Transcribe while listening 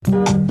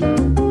Hello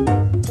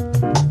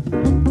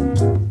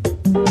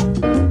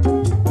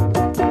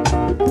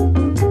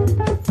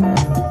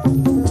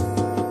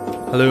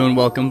and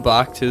welcome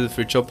back to the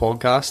Fruit Shop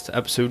Podcast,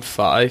 episode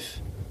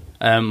 5,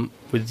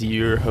 with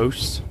your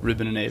hosts,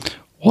 Ruben and Abe.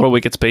 What a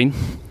week it's been.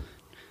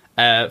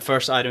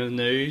 First item of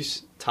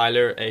news,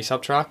 Tyler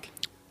ASAP track.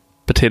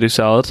 Potato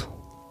salad.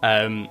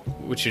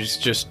 Which is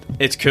just,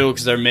 it's cool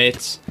because they're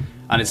mates,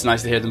 and it's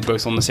nice to hear them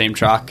both on the same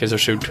track because they're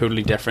so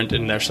totally different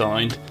in their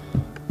sound.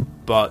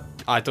 But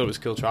I thought it was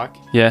a cool track.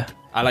 Yeah.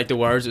 I like the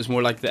words. It's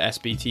more like the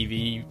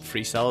SBTV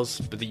freestyles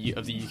but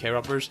of the UK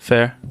rappers.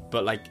 Fair.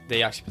 But like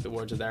they actually put the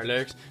words of their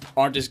lyrics.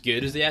 Aren't as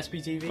good as the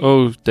SBTV.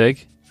 Oh,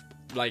 dig.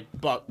 Like,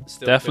 but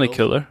still definitely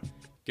cool. cooler.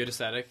 Good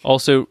aesthetic.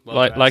 Also, Well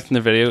like in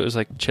the video, it was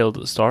like chilled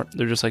at the start.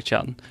 They're just like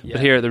chatting. Yeah.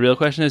 But here, the real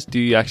question is, do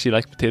you actually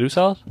like potato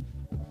salad?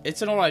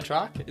 It's an alright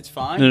track. It's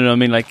fine. No, I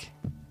mean like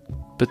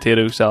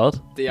potato salad.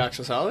 The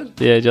actual salad?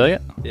 Yeah, do you like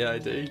it? Yeah, I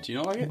do. Do you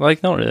not like it?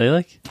 Like, not really.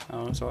 Like,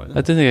 Oh, it's alright. I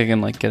don't think I can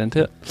like get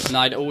into it. No,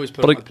 I'd always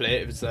put But it on the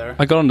plate if it's there.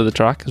 I got onto the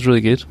track. It was really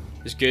good.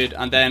 It's good.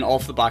 And then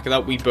off the back of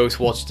that, we both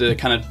watched the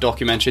kind of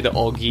documentary that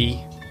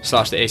Augie /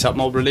 the ASAP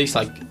Mob released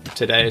like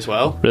today as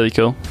well. Really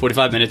cool.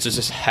 45 minutes is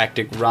just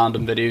hectic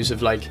random videos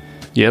of like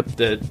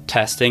the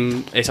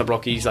testing ASAP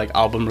Rocky's like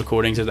album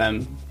recordings of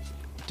them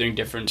doing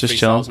different Just freestyles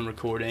chilling. and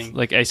recording.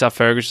 Like ASAP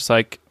Fergus just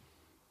like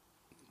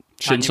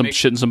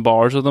shitting some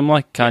bars with them.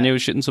 Like Kanye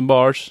was shitting some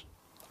bars.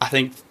 I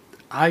think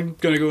I'm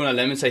gonna go on a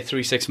limb and say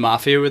 3-6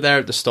 Mafia were there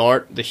at the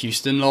start, the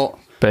Houston lot.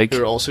 Big. Who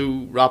were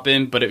also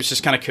rapping, but it was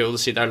just kind of cool to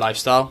see their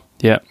lifestyle.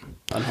 Yeah.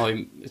 And how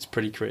it's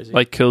pretty crazy.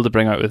 Like cool to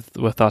bring out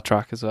with that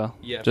track as well.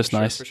 Yeah, just for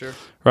nice. Sure, for sure.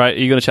 Right, are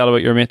you going to chat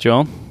about your mate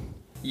John?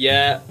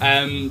 Yeah,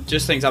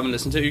 just things I haven't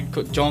listened to.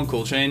 John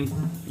Coltrane,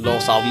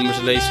 Lost album was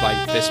released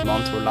like this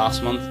month or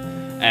last month,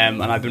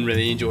 and I've been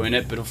really enjoying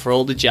it. But for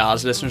all the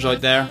jazz listeners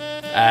out there,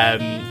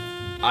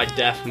 I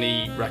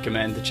definitely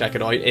recommend to check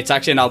it out. It's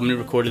actually an album they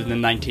recorded in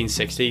the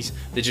 1960s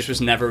that just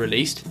was never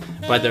released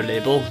by their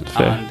label.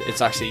 Fair. And it's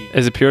actually...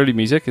 Is it purely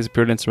music? Is it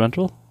purely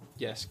instrumental?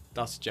 Yes,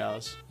 that's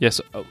jazz. Yes.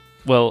 Oh,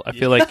 well, I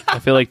feel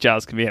like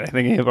jazz can be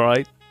anything. Abe, all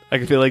right? I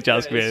can feel like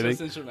jazz can be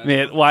anything.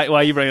 Mate, why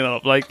are you bringing it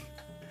up? Like,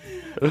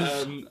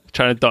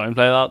 trying to downplay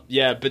that?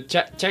 Yeah, but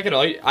check it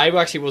out. I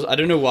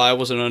don't know why I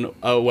wasn't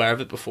aware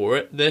of it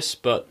before this,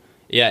 but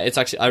yeah, it's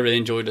actually, I really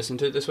enjoyed listening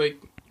to it this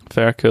week.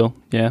 Fair, cool.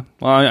 Yeah.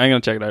 Well, I'm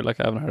going to check it out. Like,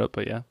 I haven't heard it,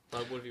 but yeah.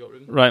 What have you got,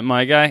 Ruben? Right,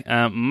 my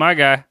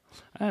guy,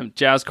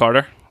 Jazz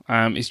Carter.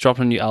 He's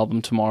dropping a new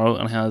album tomorrow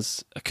and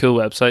has a cool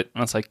website,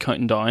 and it's like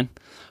counting down.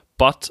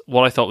 But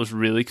what I thought was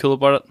really cool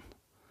about it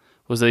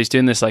was that he's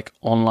doing this like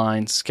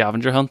online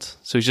scavenger hunt.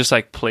 So he's just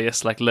like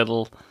placed like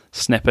little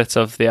snippets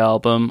of the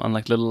album and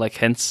like little like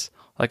hints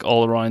like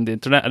all around the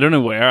internet. I don't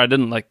know where. I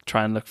didn't like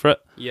try and look for it.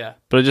 Yeah.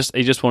 But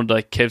he just wanted to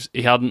like give.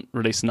 He hadn't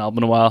released an album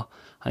in a while,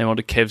 and he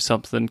wanted to give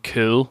something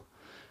cool,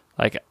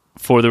 like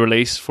for the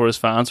release for his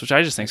fans, which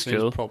I just think is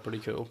cool. Properly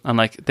cool. And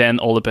like then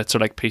all the bits are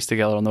like pieced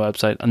together on the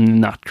website,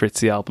 and that creates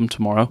the album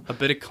tomorrow. A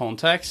bit of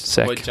context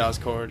Sick. about Jazz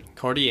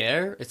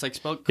Cartier. It's like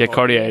spelled Yeah,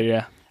 Cartier.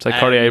 Yeah, it's like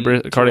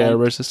Cartier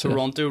versus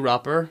Toronto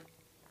rapper.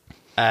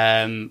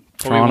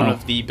 Probably one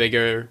of the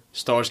bigger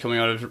stars coming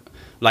out of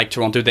like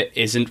Toronto that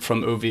isn't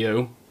from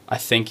OVO. I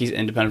think he's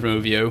independent from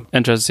OVO.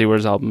 Interested to see what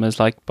his album is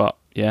like, but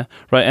yeah.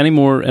 Right, any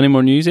more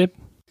news, Abe?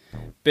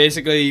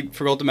 Basically,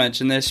 forgot to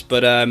mention this,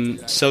 but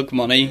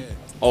ilkMoney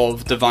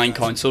of Divine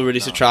Council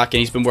released a track, and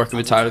he's been working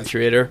with Tyler the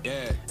Creator.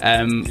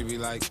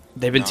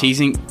 They've been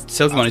teasing,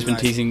 ilkMoney's been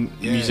teasing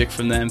music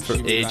from them for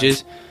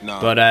ages,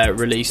 but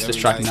released this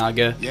track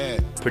Naga,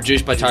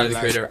 produced by Tyler the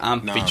Creator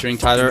and featuring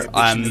Tyler.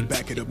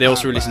 They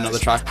also released another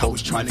track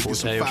called My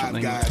Forte or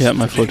something. Yeah,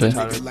 My Forte.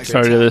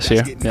 Earlier this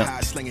year. Yeah.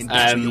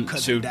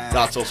 So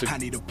that's also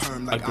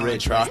a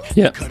great track.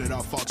 Yeah.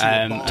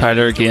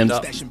 Tyler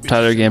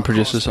again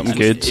produces something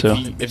good. So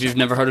if you've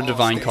never heard of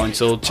Divine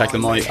Council, check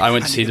them out. I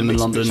went to see them in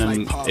London,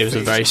 and it was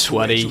a very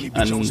sweaty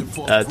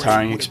and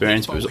tiring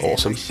experience, but it was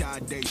awesome.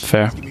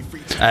 Fair.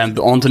 But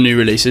on to new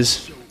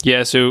releases.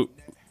 Yeah, so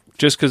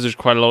just because there's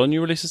quite a lot of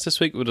new releases this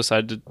week, we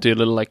decided to do a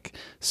little like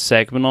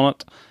segment on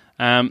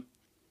it.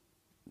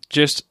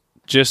 Just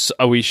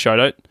a wee shout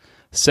out.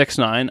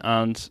 6ix9ine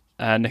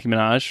and Nicki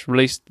Minaj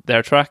released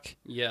their track.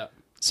 Yeah.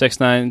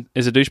 6ix9ine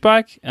is a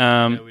douchebag.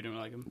 Yeah, we don't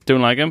like him.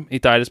 Don't like him. He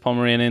dyed his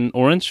Pomeranian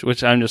orange,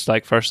 which I'm just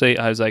like, firstly,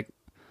 I was like,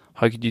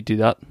 how could you do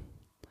that?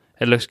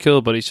 It looks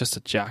cool, but he's just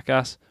a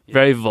jackass. Yeah.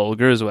 Very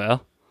vulgar as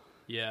well.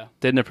 Yeah.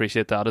 Didn't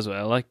appreciate that as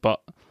well. Like,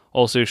 but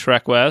also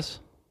Shrek Wes.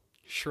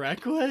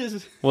 Shrek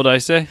Wes? What'd I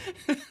say?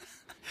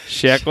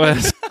 Shrek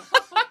Wes.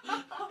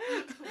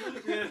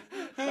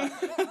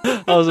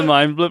 That was a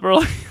mind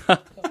blipper.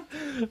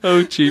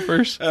 Oh,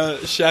 cheapers.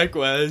 Shrek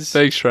Wes.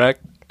 Big Shrek.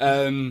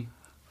 That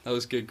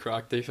was good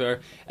crack, to be fair.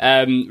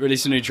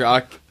 Released a new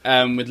track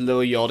with Lil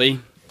Yachty.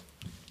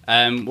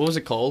 What was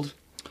it called?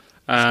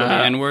 It's got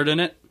the N-word in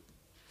it.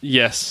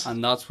 Yes.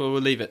 And that's where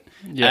we'll leave it.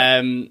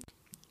 Yeah.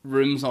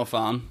 Room's not a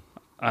fan.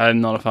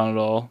 I'm not a fan at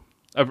all.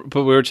 But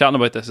we were chatting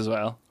about this as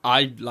well.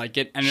 I like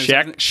it. And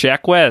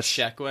Shaq Wes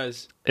Shaq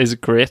Wes is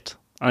great.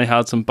 and he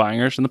had some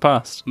bangers in the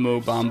past. Mo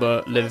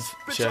Bamba, Live,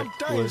 Check,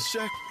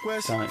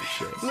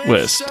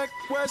 West.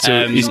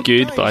 So he's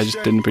good, but I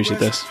just didn't appreciate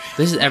this.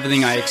 This is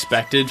everything I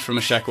expected from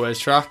a Sheck Wes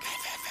track.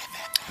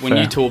 When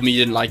Fair. you told me you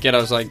didn't like it, I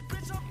was like,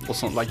 well,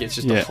 something like it's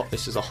just Yeah.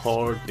 this is a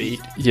hard beat.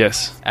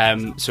 Yes.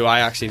 So I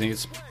actually think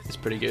it's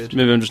pretty good.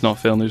 Maybe I'm just not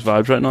feeling those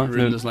vibes right now.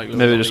 Ruben doesn't like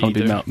Maybe I just want to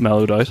be either.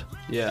 mellowed out.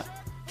 Yeah.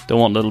 Don't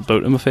want a little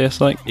boat in my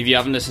face, like. If you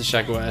haven't listened to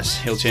Sheck Wes,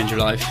 he'll change your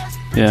life.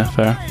 Yeah,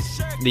 fair.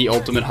 The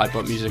ultimate hype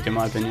up music, in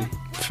my opinion.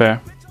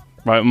 Fair.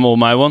 Right, well,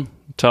 my one.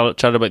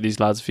 Chatted about these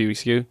lads a few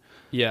weeks ago.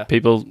 Yeah.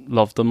 People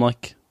loved them,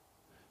 like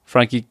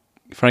Frankie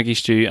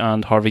Stew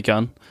and Harvey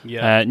Gunn.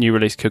 Yeah. New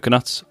release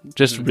Coconuts.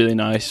 Just really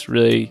nice,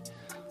 really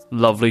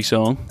lovely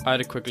song. I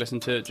had a quick listen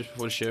to it just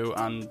before the show,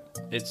 and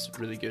it's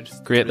really good.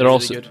 Great.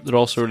 Really, They're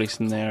also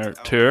releasing their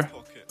tour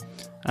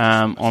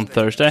on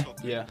Thursday,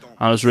 Yeah.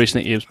 and it was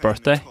recently Abe's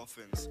birthday.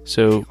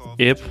 So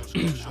Abe,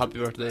 Happy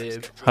birthday,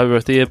 Abe. happy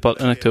birthday, Abe! But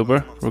in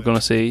October we're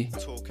gonna see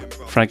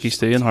Frankie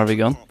Stew and Harvey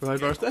Gunn. For my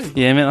birthday?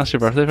 Yeah, mate, that's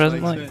your birthday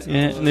present, Thanks, like.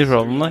 mate. Yeah, no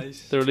problem, like.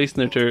 Nice. They're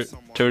releasing their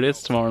tour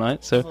dates tomorrow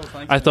night, so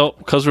Thanks, I thought,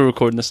 because we're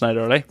recording this night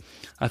early,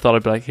 I thought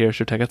I'd be like, here's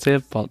your tickets,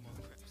 Abe, but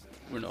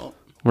We're not.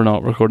 we're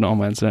not recording it on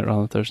Wednesday night rather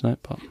than Thursday night,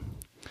 but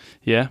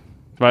yeah.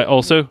 Right,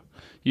 also,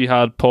 you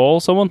had Paul,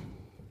 someone?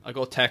 I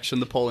got a text from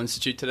the Paul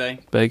Institute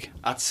today Big.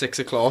 at 6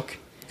 o'clock.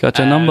 Got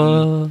your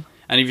number.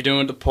 And if you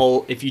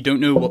don't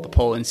know what the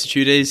Paul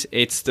Institute is,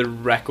 it's the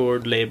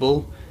record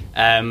label,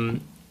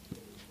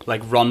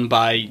 like run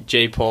by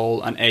J.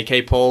 Paul and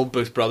AK Paul,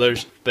 both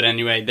brothers. But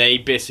anyway, they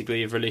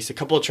basically have released a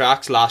couple of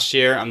tracks last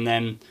year, and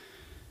then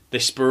they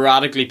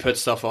sporadically put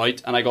stuff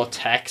out. And I got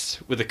text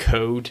with a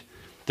code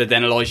that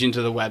then allows you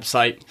into the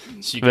website,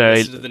 so you can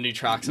listen to the new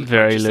tracks and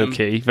Very purchase low them.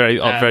 key,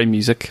 very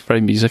music.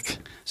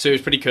 So it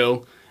was pretty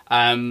cool.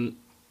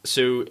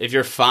 So if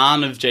you're a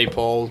fan of J.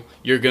 Paul,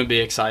 you're going to be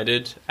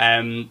excited.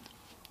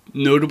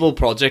 Notable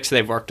projects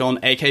they've worked on: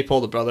 AK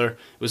Paul the brother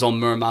was on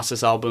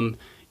Murmas's album.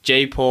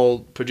 J. Paul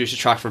produced a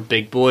track for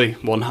Big Boy,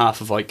 one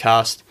half of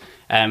Outkast,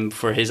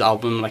 for his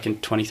album like in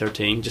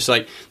 2013. Just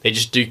like they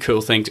just do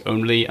cool things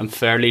only and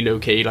fairly low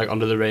key, like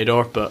under the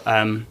radar. But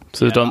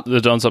So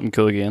they've done something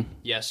cool again,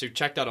 yeah. So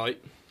check that out.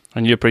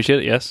 and you appreciate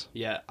it, yes?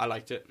 Yeah, I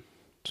liked it.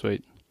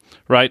 Sweet.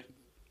 Right.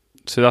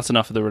 So that's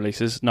enough of the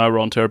releases. Now we're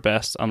on to our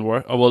best, and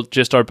we're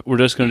just going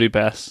to do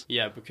best,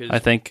 Yeah, because I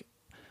think,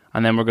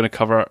 and then we're going to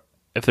cover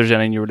if there's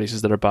any new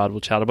releases that are bad. We'll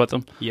chat about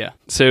them. yeah,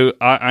 So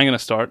I'm going to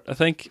start, I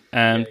think,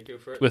 go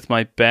for it. with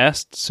my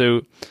best.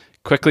 So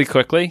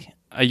quickly,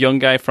 a young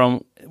guy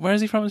from, where is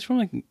he from? He's from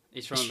like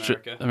He's from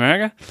America.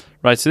 America?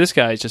 Right, so this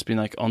guy's just been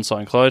like on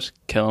SoundCloud,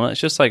 killing it.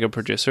 It's just like a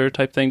producer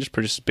type thing, just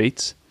produces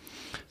beats.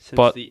 Since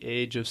but- the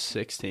age of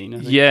 16, I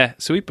think. Yeah,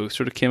 so we both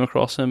sort of came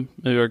across him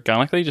maybe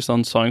organically just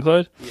on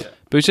SoundCloud. Yeah.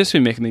 But he's just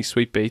been making these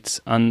sweet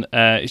beats, and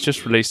he's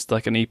just released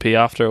like an EP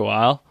after a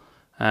while.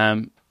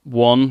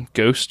 One,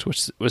 Ghost,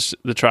 which was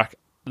the track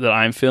that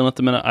I'm feeling at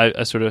the minute.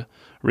 I sort of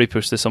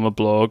reposted this on my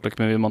blog like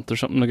maybe a month or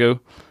something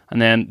ago,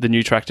 and then the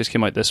new track just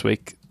came out this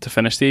week to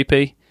finish the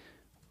EP.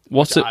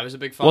 What's I was a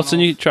big fan What's the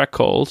of. new track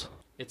called?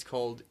 It's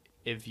called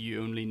If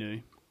You Only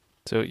Knew.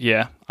 So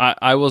yeah,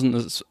 I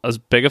wasn't as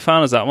big a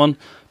fan as that one,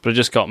 but it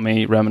just got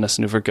me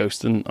reminiscing over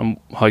Ghost and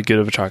how good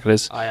of a track it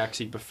is. I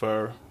actually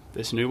prefer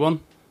this new one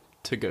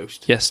to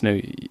Ghost. Yes,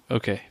 no,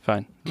 okay,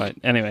 fine, right.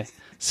 Anyway,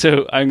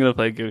 so I'm gonna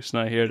play Ghost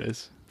now. Here it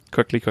is.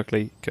 Quickly,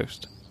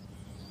 Ghost.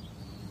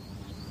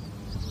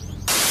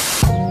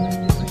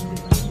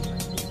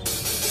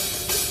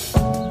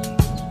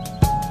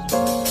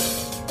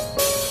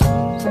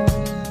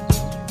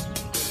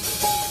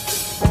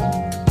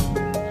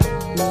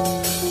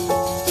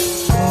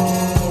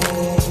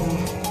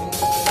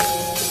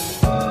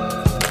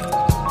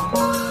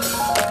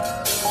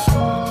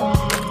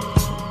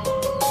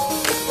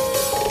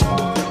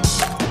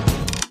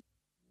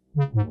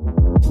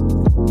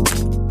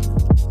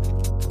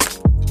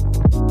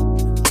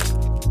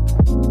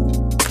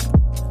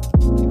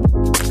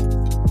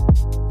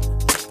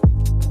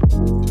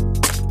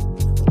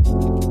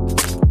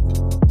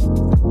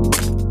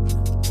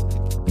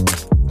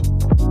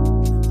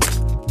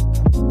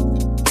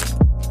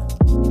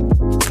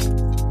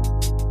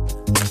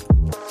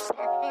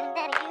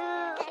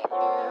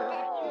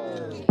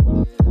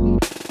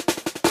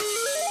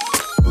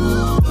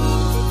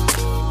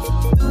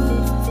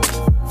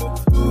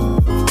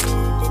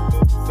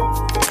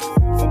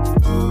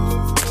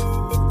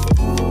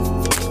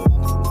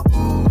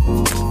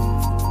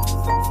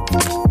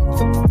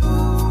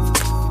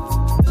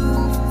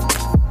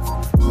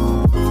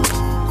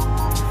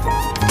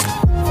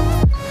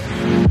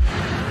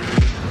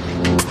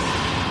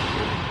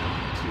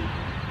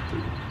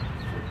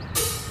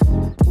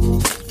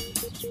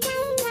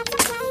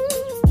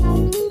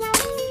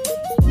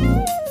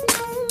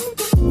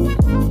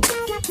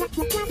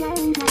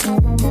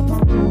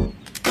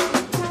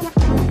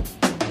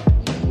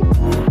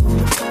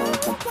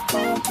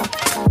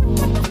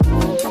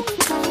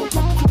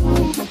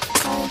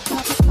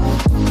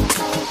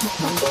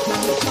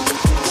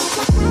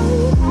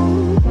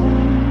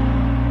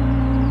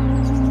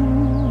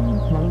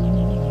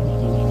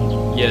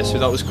 So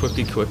that was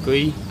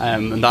Quickly,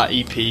 and that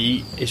EP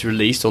is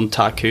released on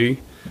Taku,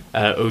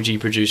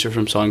 OG producer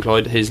from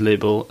SoundCloud, his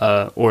label,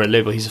 or a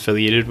label he's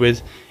affiliated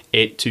with,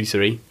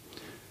 823.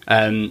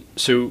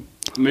 So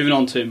moving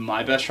on to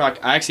my best track,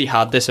 I actually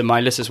had this in my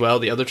list as well,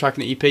 the other track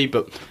in the EP,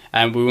 but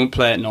we won't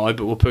play it now,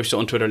 but we'll post it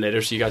on Twitter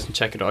later so you guys can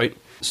check it out.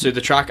 So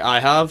the track I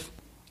have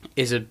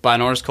is by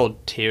an artist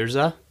called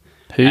Tirzah.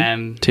 Who?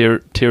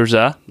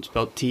 Tirzah? It's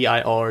spelled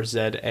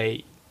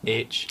Tirzah.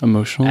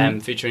 Emotional.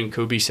 Featuring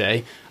Kobe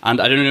Say.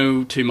 And I don't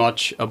know too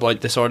much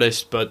about this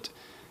artist, but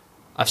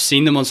I've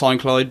seen them on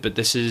SoundCloud, but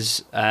this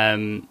is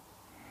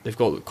they've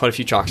got quite a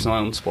few tracks now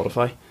on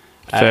Spotify.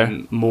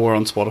 More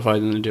on Spotify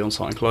than they do on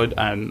SoundCloud,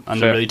 and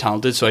they're really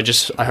talented. So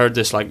I heard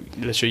this like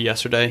literally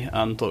yesterday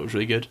and thought it was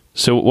really good.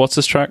 So what's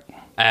this track?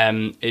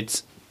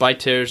 It's by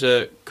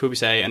Tirzah, Kobe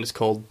Say, and it's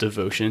called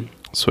Devotion.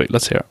 Sweet,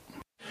 let's hear it.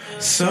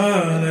 So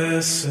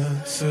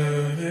listen to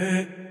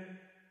me.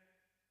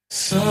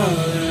 So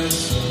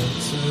listen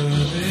to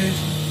me.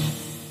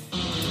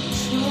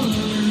 So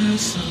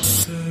listen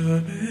to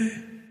me.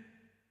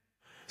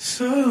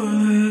 So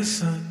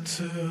listen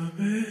to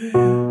me.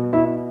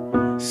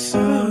 So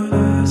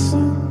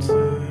listen to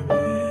me.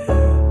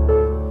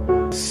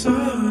 So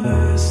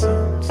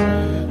listen to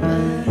me.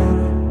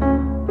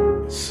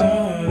 So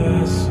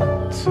listen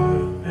to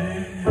me.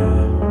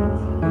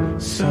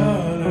 So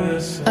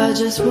listen. I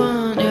just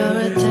want your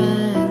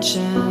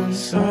attention.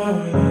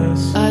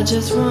 I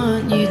just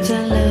want you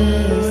to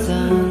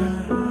listen.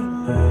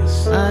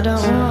 I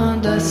don't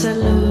want the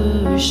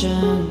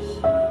solution.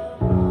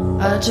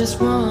 I just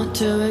want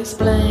to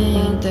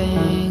explain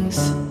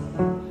things.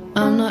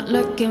 I'm not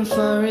looking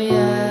for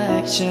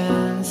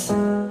reactions.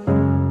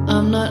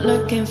 I'm not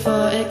looking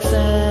for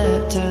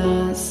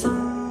acceptance.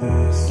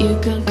 You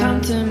can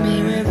come to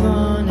me with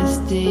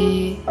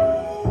honesty.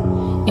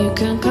 You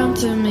can come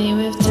to me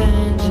with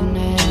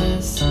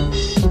tenderness.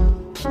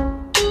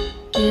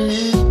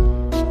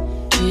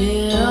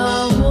 Yeah, I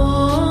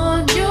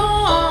want your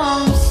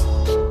arms.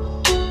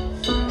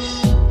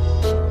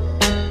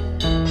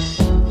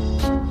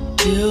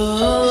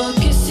 Your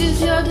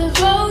kisses, your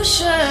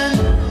devotion.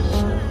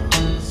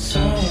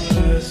 So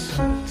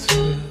listen to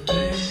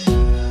me.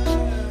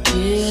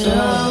 Yeah,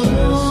 I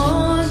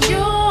want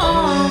your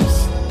arms.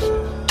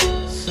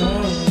 So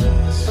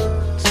listen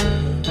to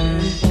me.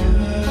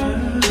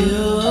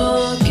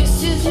 Your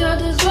kisses, your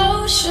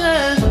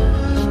devotion.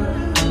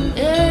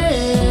 Yeah.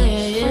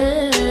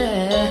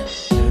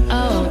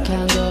 Oh,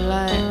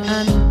 candlelight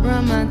and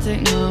romantic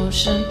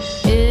motion.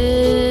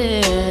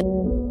 Yeah. Oh,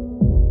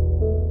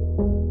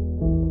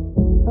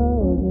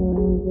 your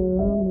hands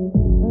around me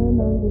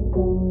and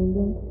understanding.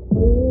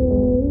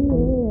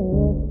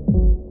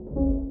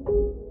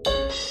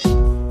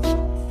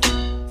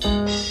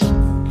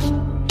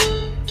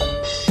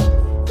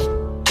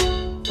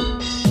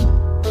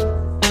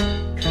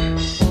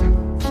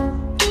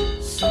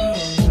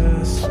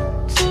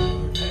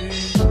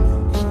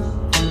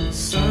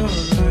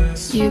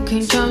 You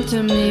can come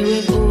to me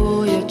with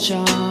all your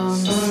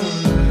charms.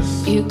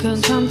 You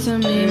can come to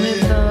me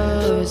with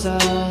those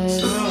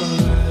eyes.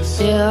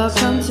 Yeah, I'll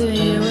come to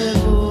you with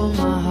all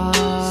my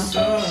heart.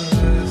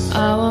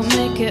 I won't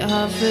make it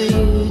hard for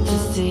you to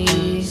see.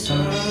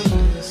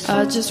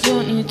 I just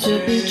want you to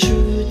be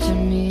true to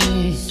me.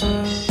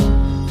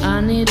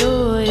 I need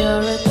all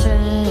your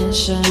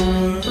attention.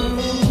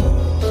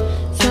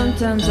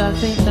 Sometimes I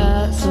think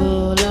that's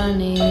all I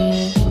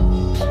need.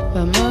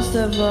 But most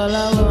of all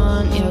I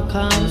want your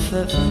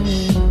comfort from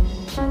me.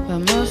 But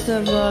most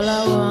of all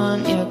I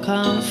want your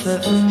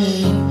comfort from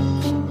me.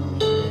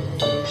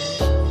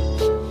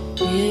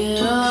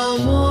 Yeah, I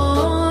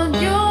want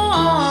your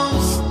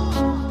arms.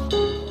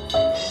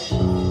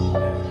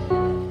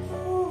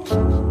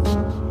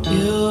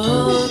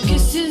 Your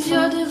kisses,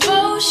 your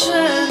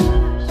devotion.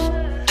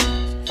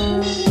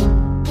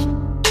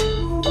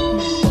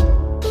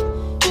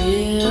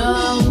 Yeah, I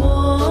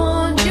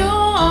want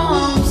your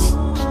arms.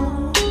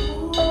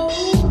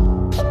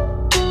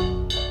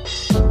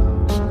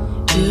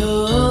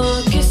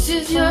 Your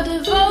kisses, your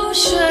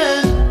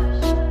devotion.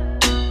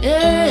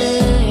 Yeah,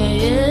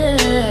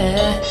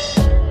 yeah.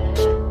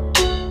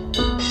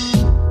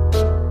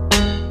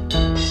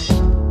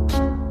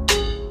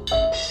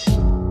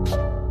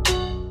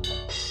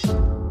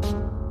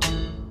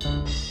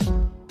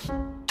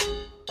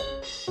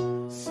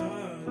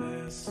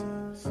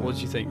 What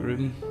do you think,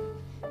 Ruben?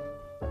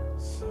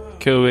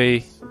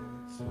 Kobe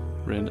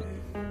ruined it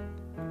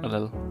a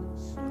little.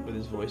 With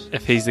his voice.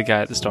 If he's the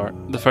guy at the start,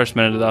 the first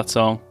minute of that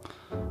song,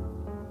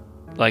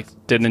 like,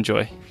 didn't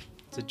enjoy.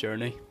 It's a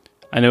journey.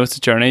 I know it's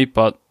a journey,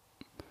 but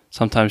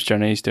sometimes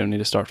journeys don't need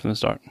to start from the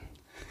start.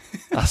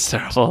 That's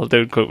terrible.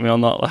 Don't quote me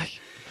on that. Like,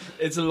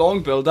 It's a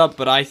long build up,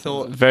 but I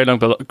thought very long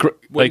build up.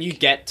 when you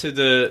get to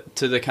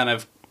the kind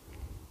of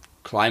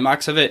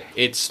climax of it,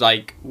 it's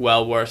like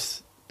well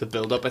worth the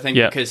build up, I think,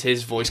 Yeah. because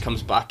his voice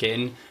comes back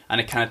in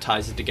and it kind of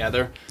ties it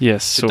together.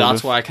 Yes, So sort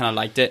that's of. why I kind of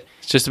liked it.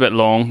 It's just a bit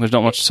long. There's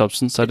not much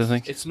substance, I don't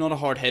think. It's not a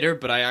hard hitter,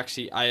 but I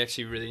actually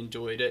really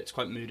enjoyed it. It's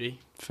quite moody.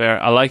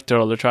 Fair. I liked their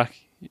other track,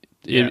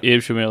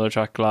 Abe showed me another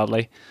track,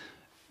 Gladly.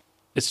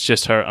 It's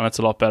just her, and it's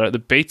a lot better. The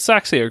beats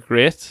actually are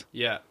great.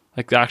 Yeah.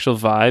 Like the actual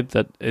vibe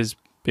that is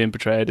being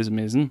portrayed is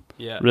amazing.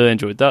 Yeah. Really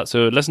enjoyed that.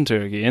 So listen to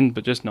her again,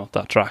 but just not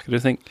that track, I do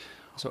think.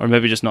 Or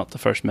maybe just not the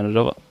first minute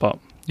of it. But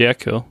yeah,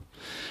 cool.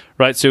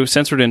 Right, so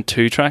since we're doing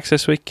 2 tracks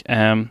this week,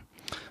 I'm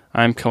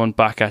coming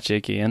back at you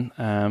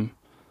again.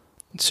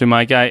 So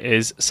my guy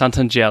is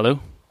Santangelo.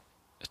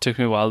 It took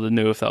me a while to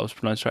know if that was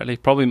pronounced rightly.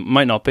 Probably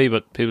might not be,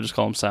 but people just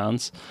call him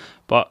Sans.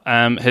 But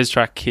his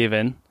track Cave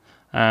In.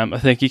 I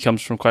think he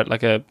comes from quite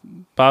like a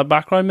bad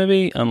background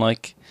maybe, and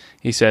like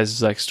he says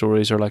his like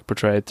stories are like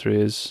portrayed through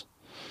his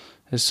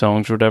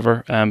songs or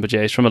whatever. But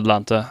yeah, he's from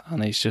Atlanta,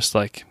 and he's just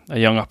like a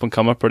young up and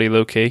comer, pretty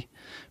low key.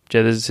 But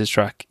yeah, this is his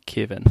track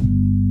Cave In.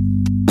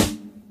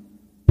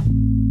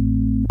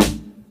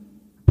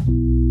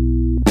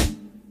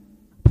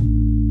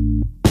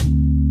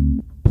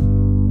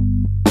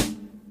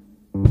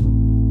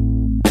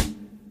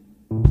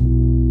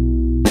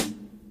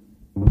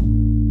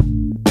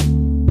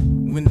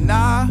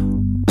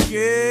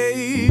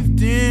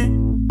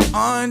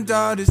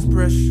 Under this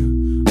pressure,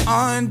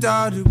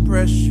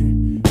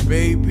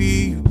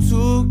 baby, you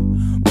took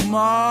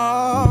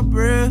my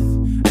breath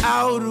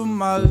out of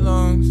my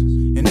lungs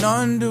and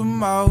under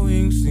my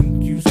wings.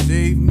 Think you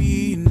saved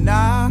me, and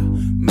I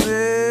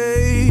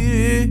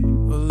made it a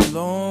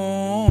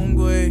long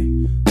way,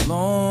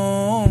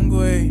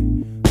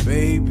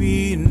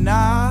 baby, and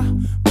I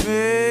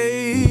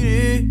made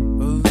it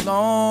a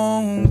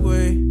long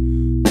way,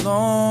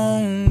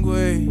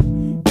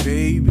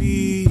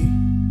 baby.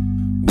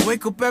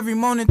 Wake up every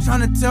morning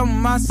trying to tell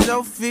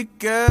myself it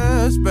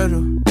gets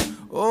better.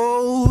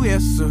 Oh,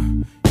 yes, sir.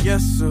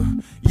 Yes, sir.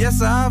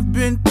 Yes, I've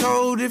been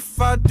told if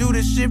I do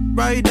this shit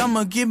right,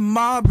 I'ma get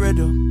my bread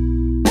up.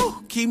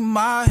 Woo, keep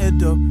my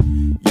head up.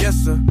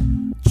 Yes, sir.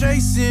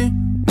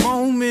 Chasing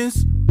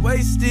moments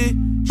wasted,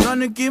 trying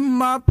to get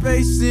my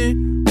pace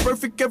in.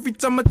 Perfect every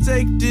time I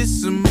take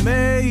this,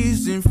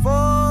 amazing.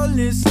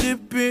 Falling,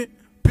 slipping.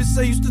 Bitch,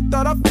 I used to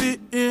thought I fit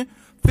in.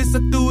 Fist, I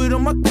threw it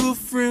on my good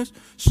friends.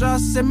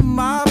 Shots at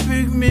my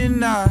big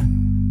midnight.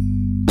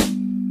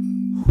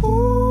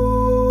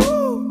 Ooh,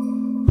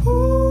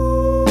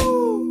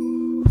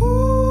 ooh,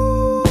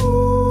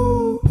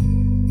 ooh,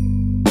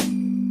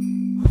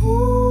 ooh,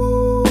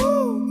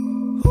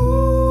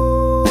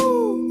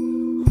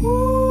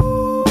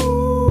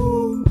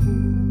 ooh.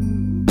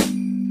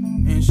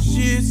 And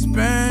shit's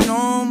been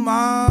on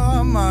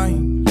my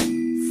mind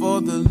for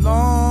the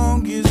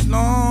longest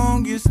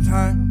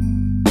time.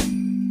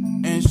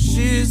 And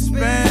shit's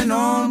been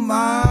on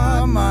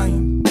my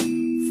mind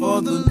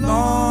for the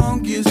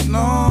longest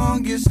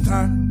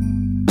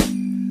time.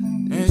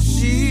 And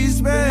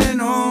she's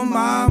been on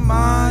my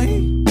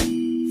mind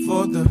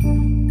for the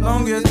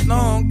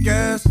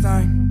longest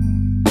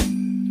time.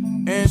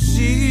 And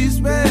she's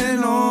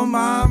been on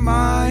my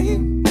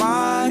mind,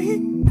 my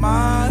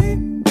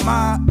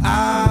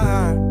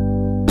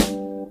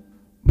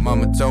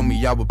Mama told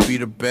me I would be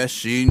the best,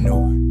 she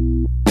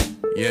knew it.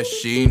 Yeah,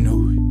 she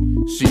knew it.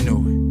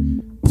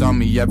 Tell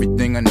me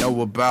everything I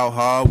know about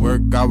hard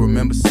work. I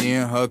remember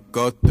seeing her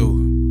go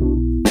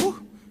through it.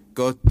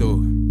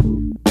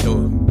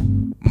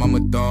 Mama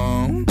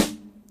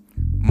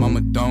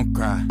don't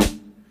cry.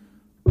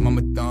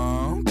 Mama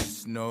don't,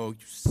 just know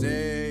you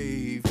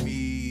save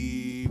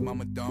me.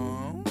 Mama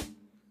don't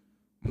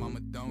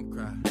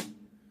cry.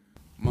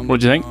 What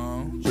do you think?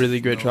 Really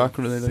great track.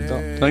 Really like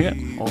that. Like it?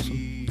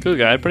 Awesome. Cool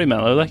guy, pretty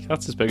mellow. Like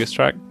that's his biggest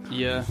track.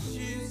 Yeah.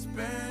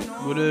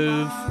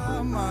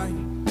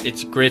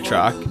 It's a great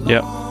track.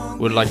 Yeah.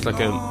 Would like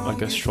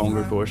a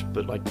stronger chorus,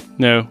 but like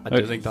no, I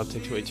do think that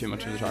takes away too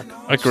much of the track.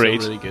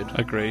 Agreed. Still really good.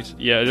 Agreed.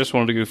 Yeah, I just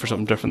wanted to go for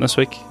something different this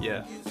week.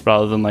 Yeah.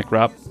 Rather than like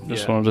rap.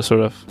 Just wanted to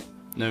sort of.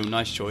 No,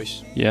 nice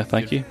choice. Yeah,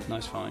 thank you.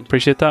 Nice find.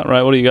 Appreciate that.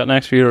 Right, what do you got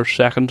next for your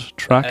second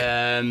track?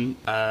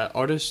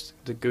 Artist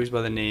that goes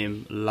by the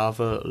name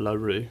Lava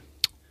LaRue.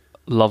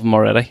 Love him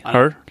already.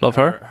 Her? Love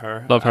her?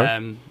 Her. Love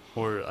her.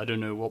 Or I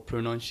don't know what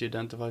pronoun she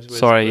identifies with.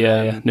 Sorry, but,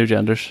 yeah. New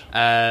genders.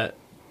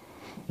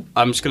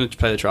 I'm just going to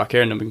play the track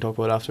here and then we can talk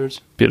about it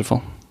afterwards.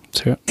 Beautiful.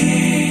 Let's hear it.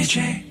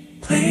 DJ,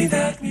 play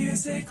that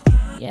music.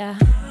 Yeah,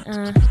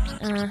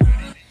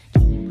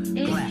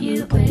 If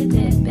you with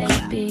it,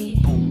 baby,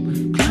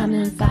 come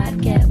and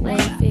vibe, get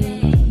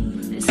wavy.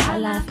 This how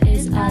life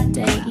is our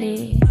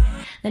daily.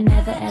 They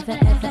never, ever,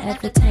 ever,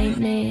 ever taint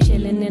me.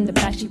 Chilling in the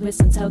backstreet with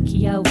some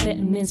Tokyo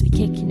vitamins, we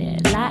kicking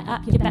it. Light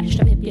up your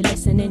backstrap if you're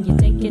listening, you're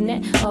thinking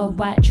it. All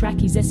white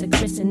trackies, it's a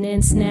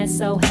christening. Snare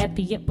so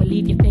heavy it will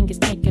leave your fingers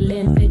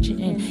tickling,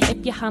 fidgeting.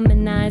 If you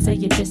harmonize or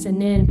you're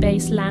dissonant,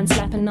 bass line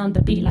slapping on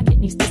the beat like it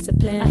needs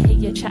discipline. I hear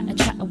you chatter,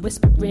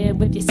 whispering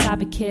with your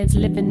cyber kids,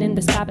 living in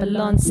this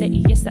Babylon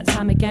city. It's that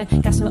time again.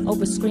 Gasping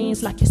over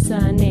screens like your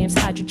surname's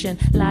hydrogen.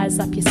 Lies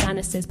up your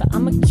sinuses, but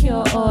I'ma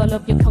cure all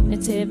of your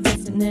cognitive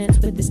dissonance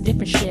with this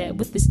different shit.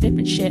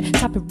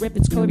 Type of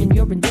ribbons coding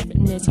your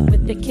indifferentness. You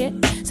with the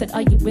kid? Said,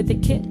 are you with the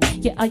kid?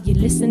 Yeah, are you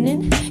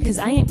listening? Cause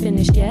I ain't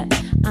finished yet.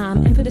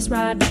 I'm in for this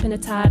ride, up in a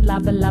tide,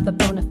 lava, lava,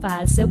 bona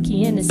fide.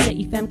 Silky in the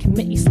city, femme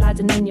committee,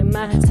 sliding in your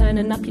mind.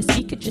 Turning up your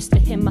speaker just to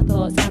hear my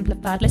thoughts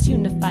amplified. Let's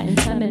unify and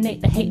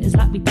terminate the haters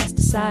like we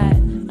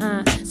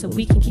pesticide. So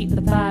we can keep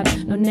the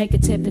vibe, no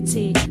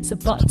negativity. So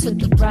bottom to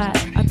the right,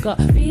 I've got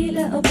 3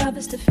 little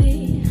brothers to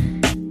feed.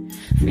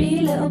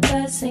 3 little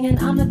birds singing,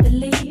 I'ma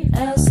believe.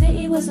 L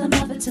City was a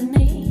mother to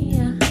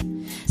me.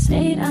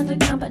 Stayed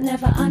underground but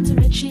never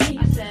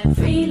underachieved.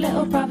 3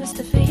 little brothers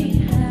to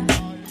feed.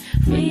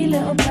 3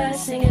 little birds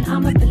singing,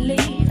 I'ma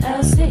believe.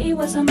 L City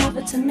was a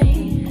mother to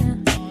me.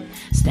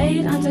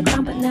 Stayed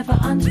underground but never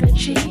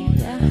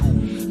underachieved.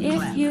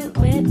 If you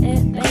with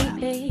it,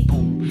 baby,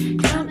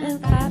 come and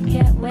vibe,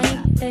 get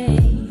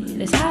wavy.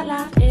 This hot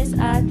life is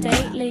our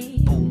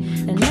daily.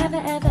 And never,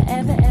 ever,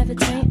 ever, ever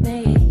taint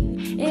me.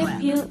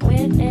 If you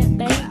with it,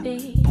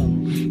 baby,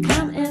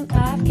 come and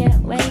vibe, get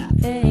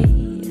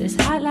wavy. This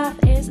high life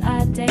is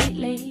our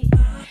daily.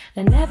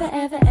 Then never,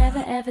 ever,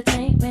 ever, ever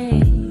taint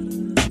me.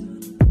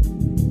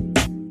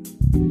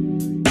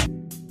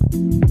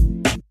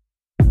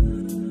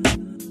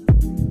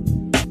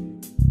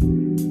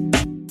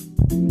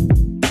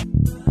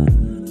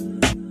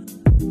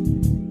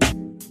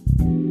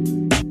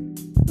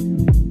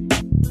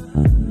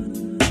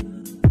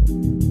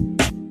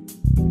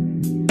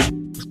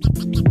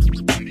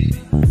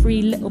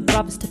 3 little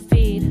brothers to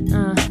feed.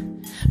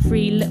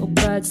 3 little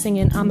birds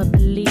singing, I'ma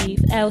believe.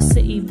 L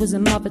City was a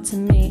mother to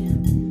me.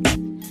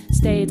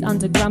 Stayed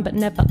underground but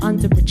never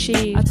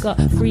underachieved. I've got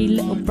 3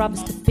 little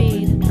brothers to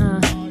feed.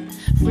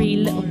 3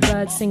 little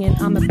birds singing,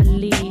 I'ma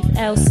believe.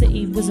 L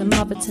City was a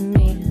mother to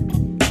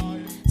me.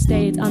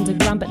 Stayed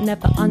underground but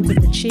never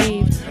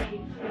underachieved.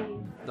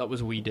 That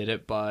was We Did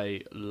It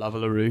by Lava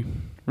LaRue.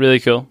 Really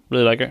cool.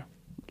 Really like her.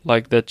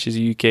 Like that she's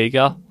a UK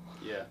gal.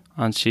 Yeah.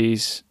 And she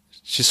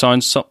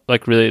sounds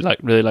really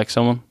like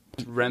someone.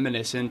 It's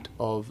reminiscent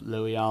of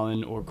Lily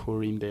Allen or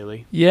Corinne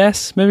Bailey.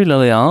 Yes, maybe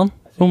Lily Allen.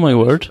 Oh my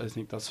word. I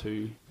think that's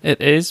who. It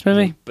is,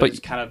 maybe. But it's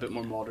kind of a bit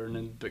more modern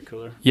and a bit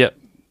cooler. Yeah,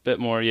 bit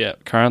more,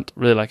 current.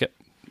 Really like it.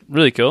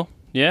 Really cool.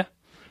 Yeah.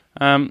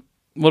 What are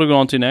we going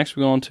on to next?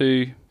 We're going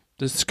to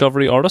the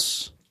Discovery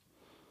Artists.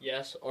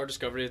 Yes, our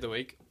Discovery of the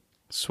Week.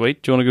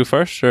 Sweet. Do you want to go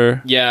first?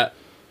 Or? Yeah.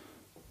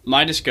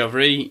 My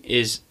discovery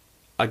is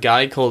a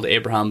guy called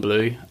Abraham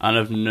Blue, and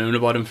I've known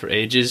about him for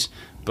ages,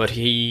 but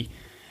he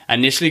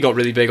initially got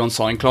really big on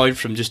SoundCloud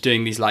from just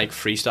doing these like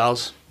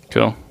freestyles.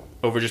 Cool.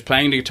 Over just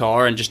playing the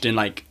guitar and just doing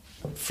like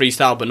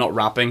freestyle but not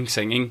rapping,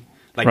 singing.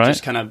 Like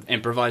just kind of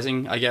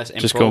improvising, I guess.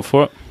 Just go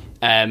for it.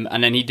 And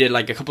then he did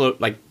like a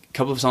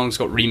couple of songs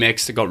got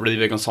remixed that got really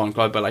big on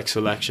SoundCloud by like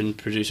Selection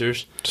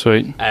producers.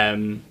 Sweet.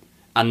 And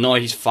now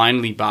he's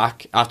finally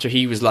back after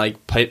he was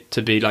like picked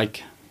to be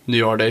like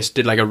new artist,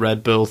 did like a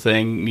Red Bull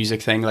thing,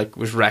 music thing, like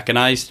was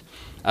recognized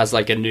as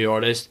like a new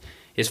artist.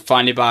 He's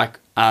finally back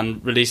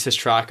and released this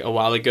track a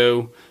while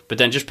ago, but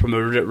then just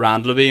promoted it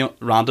randomly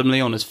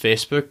on his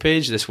Facebook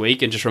page this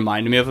week and just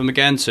reminded me of him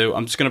again. So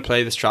I'm just going to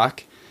play this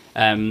track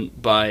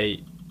by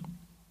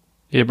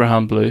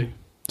Abraham Blue.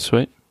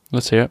 Sweet.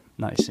 Let's hear it.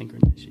 Nice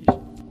synchronicities.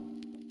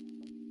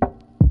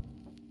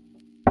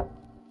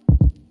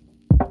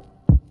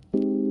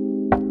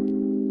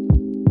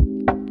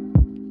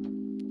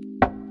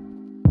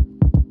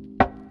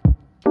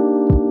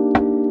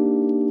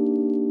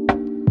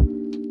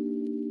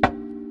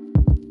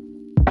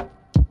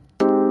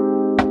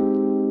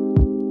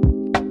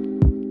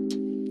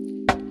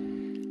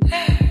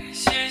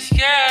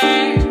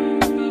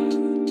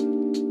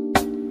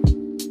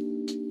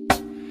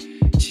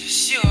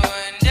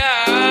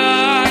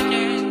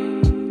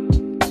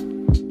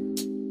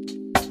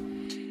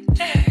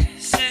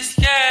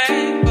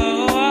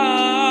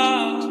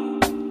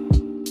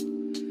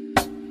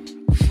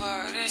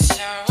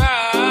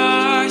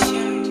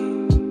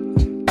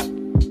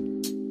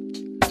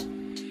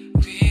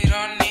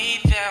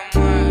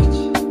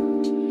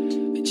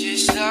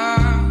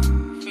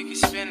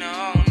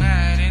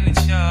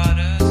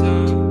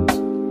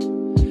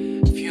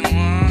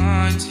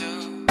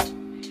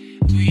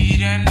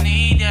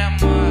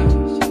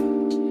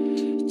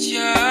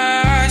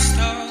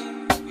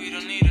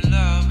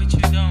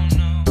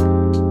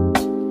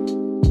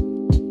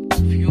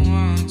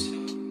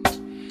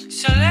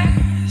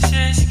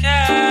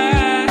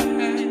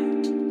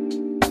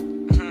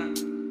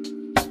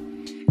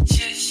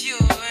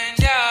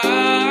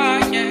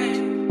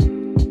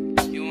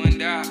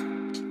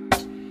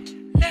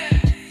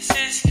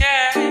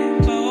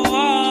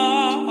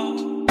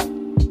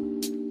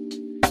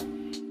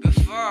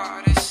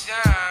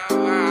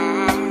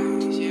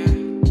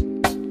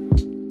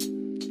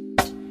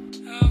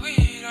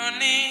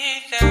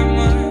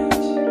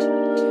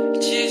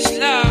 Just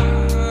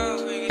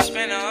love, we can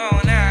spend the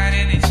whole night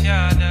in each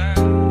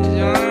other's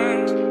arms.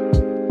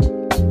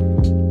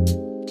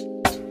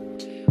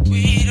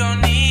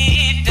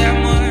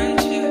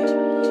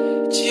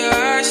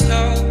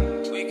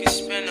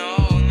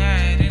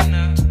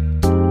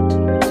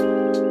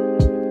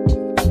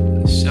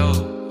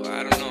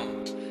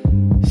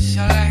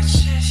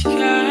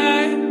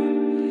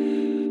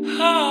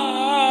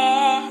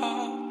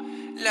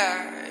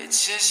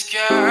 this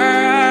girl.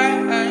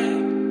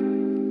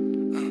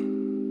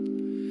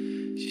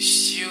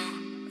 Just you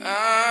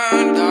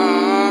and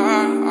I.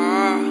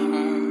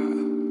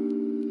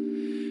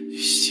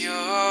 Just you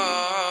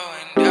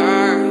and I.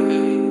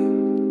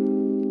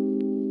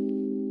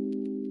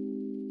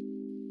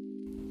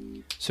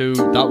 So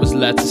that was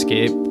Let's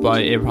Escape by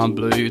Abraham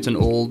Blue. It's an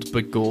old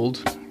but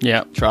gold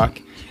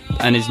track.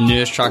 And his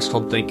newest track's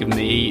called Think of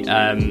Me,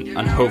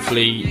 and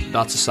hopefully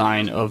that's a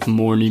sign of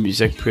more new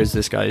music because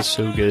this guy is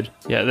so good.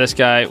 Yeah, this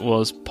guy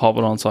was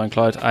popping on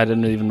SoundCloud. I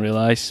didn't even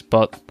realise,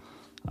 but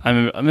I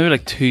remember maybe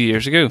like 2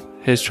 years ago,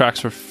 his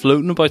tracks were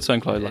floating about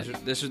SoundCloud.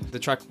 Like. This was the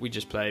track we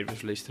just played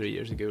was released 3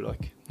 years ago.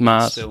 Like,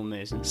 mad, it's so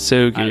amazing,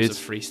 so good. And it's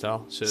a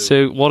freestyle.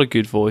 So what a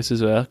good voice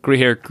as well. Great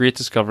hair, great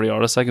discovery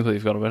artist. I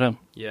completely forgot about him.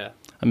 Yeah,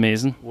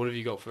 amazing. What have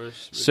you got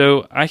first?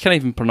 So I can't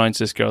even pronounce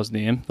this girl's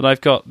name that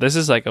I've got. This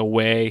is like a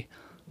way.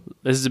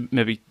 This is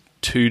maybe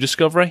too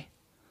discovery.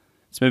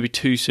 It's maybe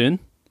too soon.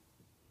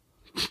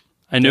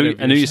 I know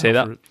you say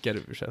that. Get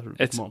it yourself.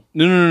 It's Come on.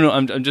 No.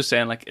 I'm just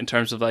saying, like, in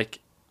terms of like,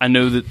 I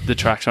know that the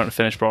tracks aren't a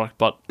finished product,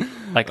 but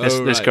like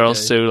this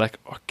girl's so like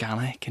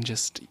organic and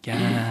just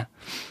right.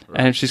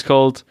 And she's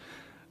called.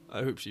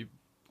 I hope she.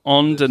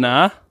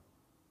 Odineah.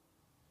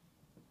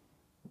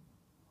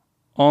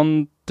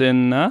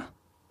 Odineah.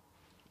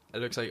 It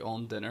looks like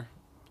on dinner.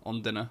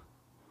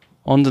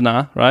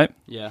 Odineah, right?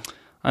 Yeah.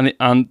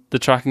 And the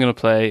track I'm going to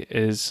play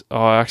is...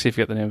 Oh, I actually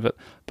forget the name of it.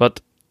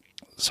 But,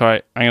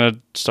 sorry, I'm going to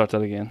start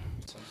that again.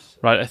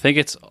 Right, I think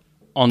it's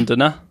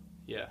Odineah.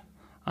 Yeah.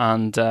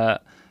 And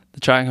the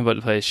track I'm about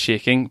to play is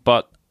Shaking.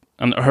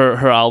 And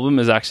her album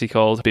is actually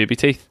called Baby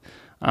Teeth.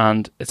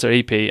 And it's her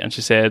EP. And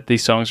she said,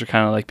 these songs are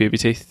kind of like baby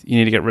teeth. You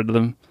need to get rid of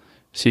them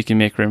so you can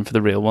make room for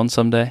the real one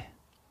someday.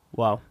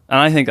 Wow. And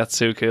I think that's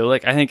so cool.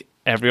 Like, I think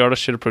every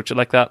artist should approach it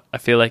like that. I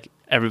feel like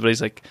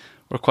everybody's like...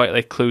 We're quite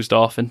like closed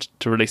off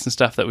into releasing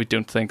stuff that we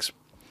don't think's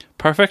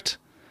perfect.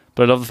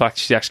 But I love the fact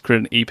she actually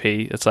created an EP.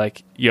 It's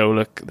like, yo,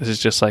 look, this is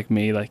just like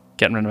me, like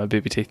getting rid of my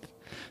baby teeth.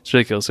 It's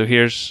really cool. So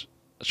here's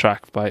a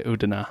track by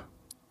Odineah.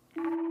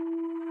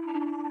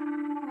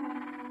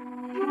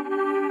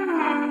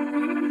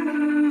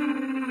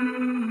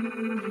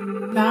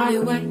 Lie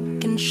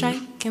awake and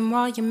shaking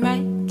while you're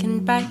making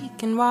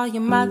bacon, while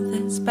your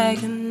mother's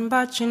begging,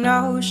 but you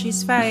know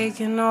she's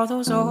faking all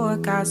those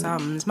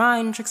orgasms.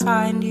 Mind tricks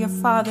find your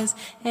father's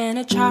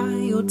inner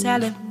child,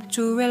 tell him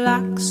to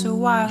relax a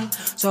while.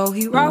 So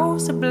he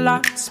rolls the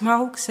blunt,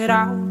 smokes it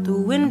out the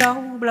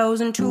window,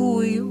 blows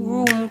into your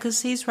room,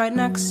 cause he's right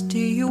next to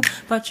you.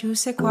 But you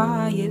say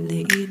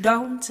quietly,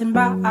 don't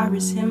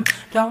embarrass him,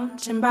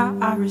 don't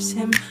embarrass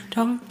him,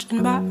 don't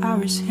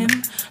embarrass him.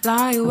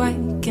 Lie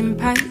awake and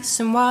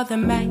pacing while they're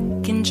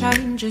making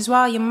changes,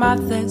 while your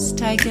mother's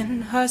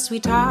taking her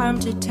sweet time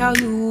to tell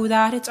you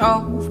that it's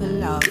over,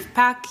 love.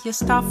 Pack your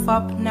stuff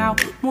up now,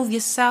 move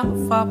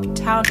yourself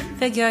uptown,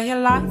 figure your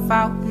life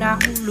out now.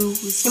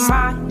 Lose your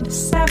mind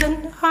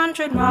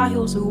 700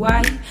 miles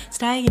away,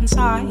 stay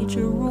inside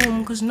your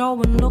room cause no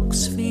one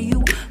looks for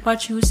you.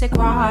 But you say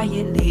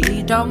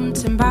quietly,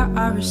 don't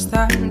embarrass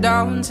them,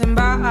 don't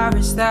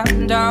embarrass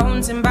them,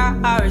 don't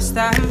embarrass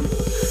them.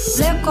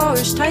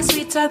 Licorice tastes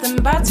sweeter than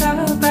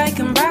butter,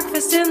 bacon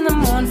breakfast in the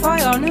morning for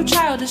your new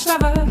childish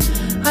lover.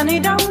 Honey,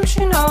 don't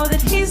you know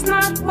that he's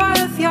not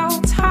worth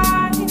your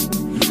time,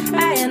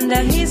 and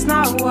that he's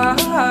not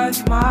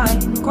worth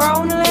mine,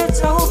 grown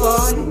little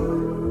boy.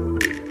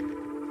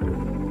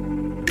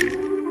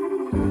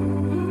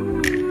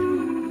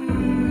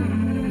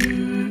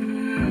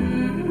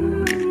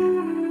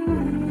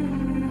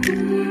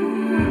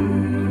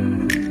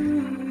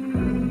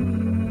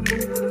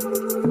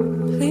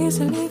 Please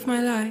leave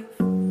my life,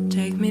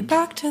 take me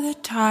back to the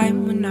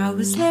time when I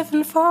was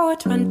living for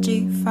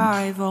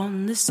 25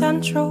 on the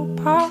Central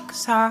Park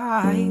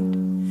side,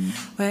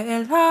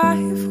 where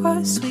life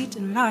was sweet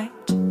and light.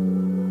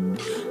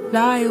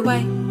 Lie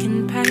awake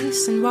and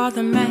pacing while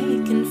they're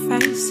making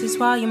faces,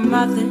 while your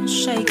mother's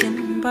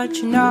shaking, but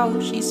you know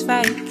she's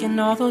faking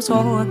all those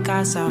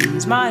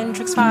orgasms. Mind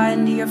tricks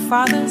find your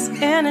father's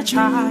inner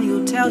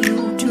child, tell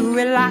you to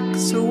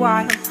relax a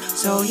while.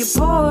 So you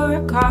pour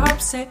a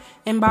cup,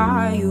 sitting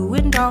by your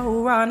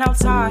window, run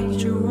outside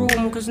your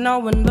room cause no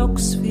one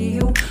looks for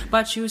you.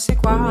 But you say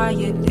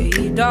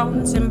quietly,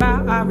 don't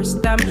embarrass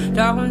them,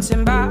 don't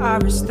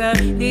embarrass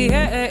them.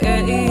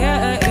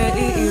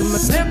 My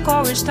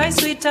licorice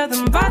tastes sweeter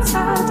than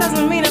butter,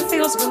 doesn't mean it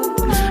feels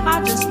good,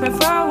 I just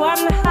prefer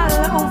one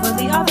hell over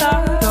the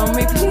other. Don't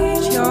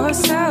repeat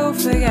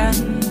yourself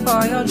again,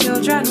 for your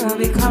children will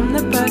become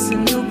the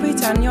person you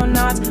pretend you're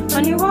not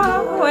when you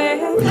are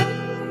with.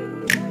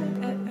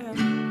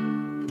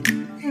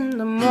 In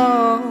the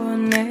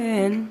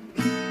morning,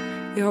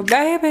 your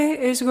baby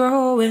is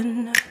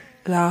growing,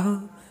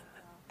 love,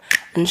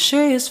 and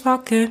she is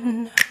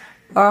fucking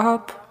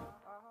up.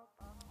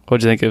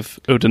 What do you think of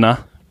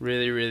Odineah?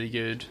 Really, really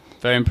good.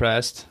 Very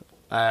impressed.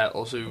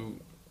 Also,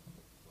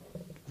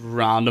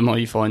 random how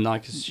you find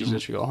that because she's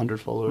literally got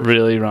 100 followers.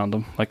 Really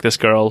random. Like this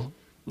girl,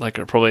 like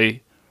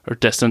her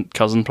distant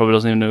cousin probably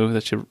doesn't even know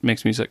that she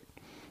makes music.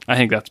 I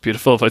think that's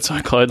beautiful about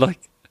SoundCloud.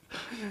 Like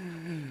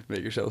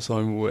Make yourself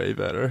sound way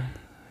better.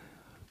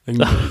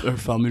 Her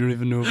family don't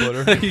even know about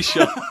her. You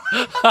should.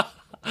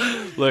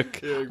 Look,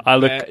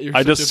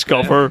 I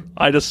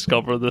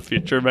discover the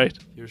future, mate.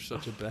 You're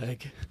such a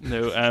bag.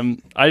 No,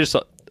 I just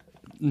thought,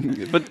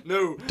 but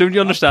no, don't you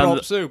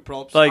understand?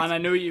 Props. Like, and I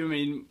know what you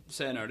mean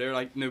saying earlier,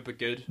 like, no, but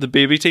good. The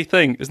baby teeth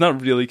thing is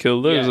not really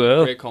cool though, as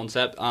well. Great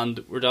concept,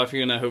 and we're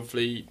definitely gonna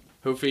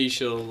hopefully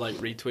she'll like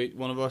retweet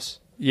one of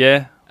us.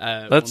 Yeah,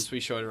 once we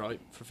shout her out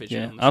for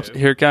featuring on the show.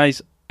 Here,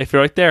 guys, if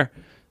you're out there,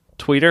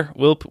 tweet her.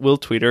 We'll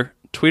tweet her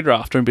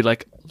after and be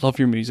like, love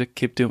your music,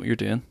 keep doing what you're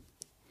doing.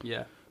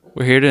 Yeah.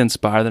 We're here to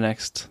inspire the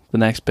next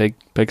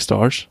big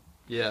stars.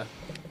 Yeah.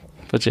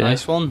 But yeah.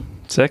 Nice one.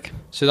 Sick.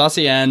 So that's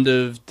the end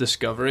of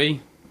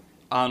Discovery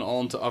and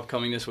on to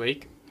upcoming this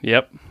week.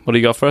 Yep. What do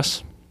you got for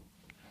us?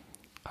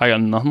 I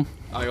got nothing.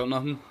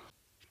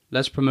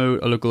 Let's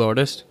promote a local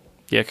artist.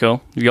 Yeah,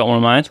 cool. You got one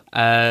in mind?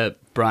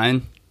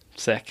 Brian.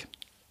 Sick.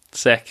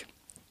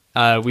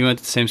 We went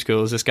to the same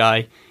school as this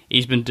guy.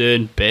 He's been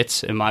doing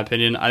bits, in my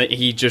opinion.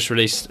 He just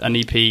released an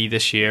EP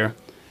this year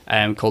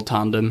called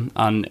Tandem,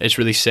 and it's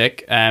really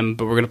sick. But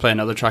we're going to play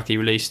another track he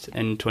released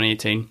in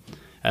 2018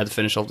 to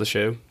finish off the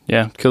show.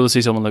 Yeah, cool to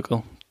see someone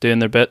local doing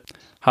their bit.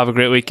 Have a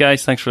great week,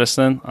 guys. Thanks for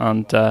listening,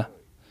 and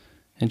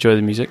enjoy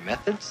the music.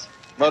 Methods?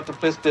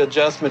 Multiplicity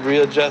adjustment,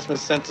 readjustment,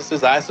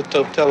 synthesis,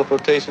 isotope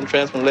teleportation,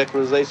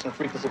 transmolecularization,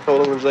 frequency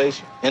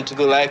polarization,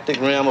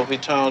 intergalactic realm of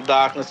eternal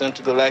darkness,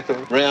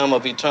 intergalactic realm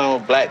of eternal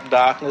black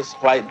darkness,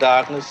 white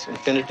darkness,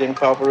 infinity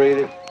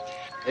incorporated.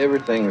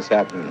 Everything is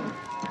happening.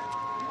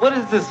 What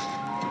is this?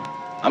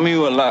 I mean,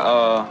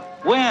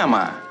 where am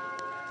I?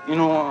 You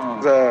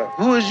know,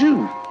 who is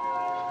you?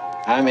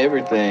 I'm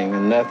everything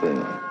and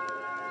nothing.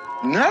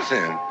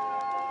 Nothing?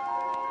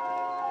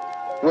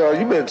 Well,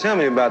 you better tell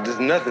me about this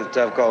nothing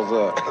stuff, because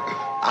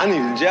I need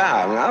a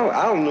job, and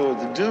I don't know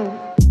what to do.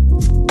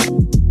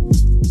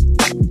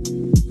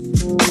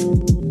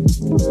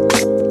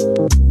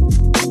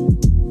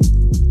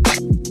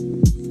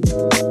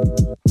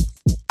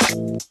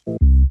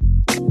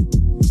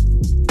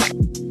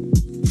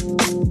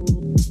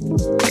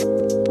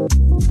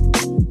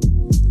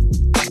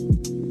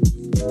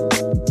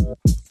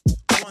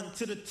 One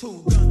to the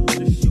two, gun to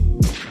the shoe.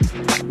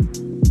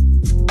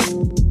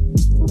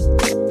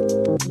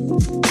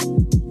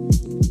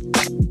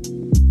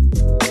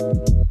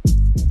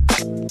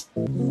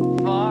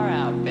 Far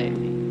out,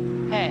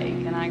 baby. Hey,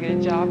 can I get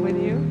a job with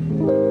you?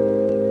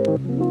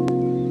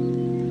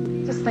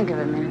 Just think of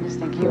it, man. Just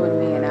think you and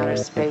me in outer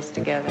space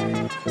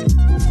together.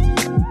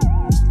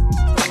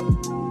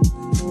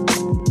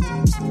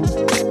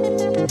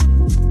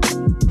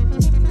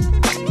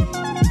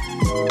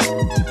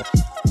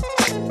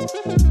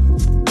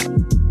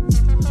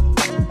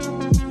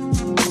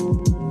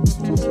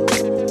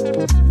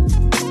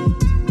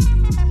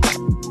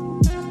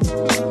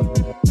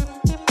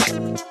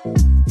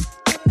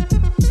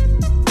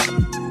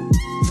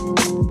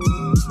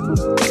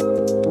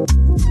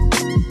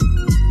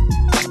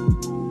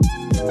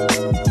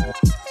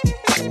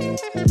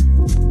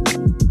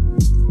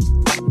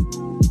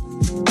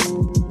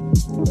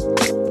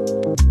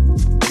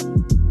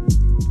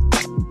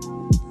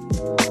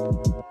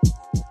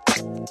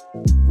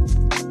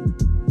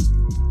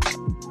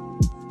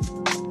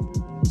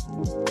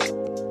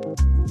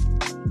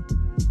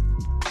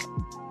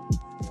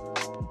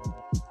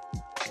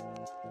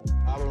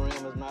 Our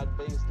realm is not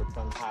based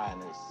upon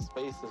highness.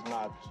 Space is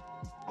not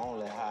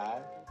only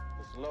high,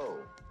 it's low.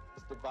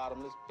 It's the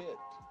bottomless pit.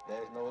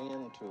 There's no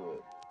end to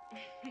it.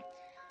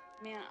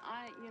 Man,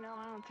 I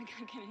don't think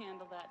I can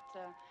handle that.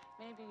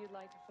 Maybe you'd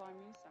like to fly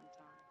me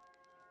sometime.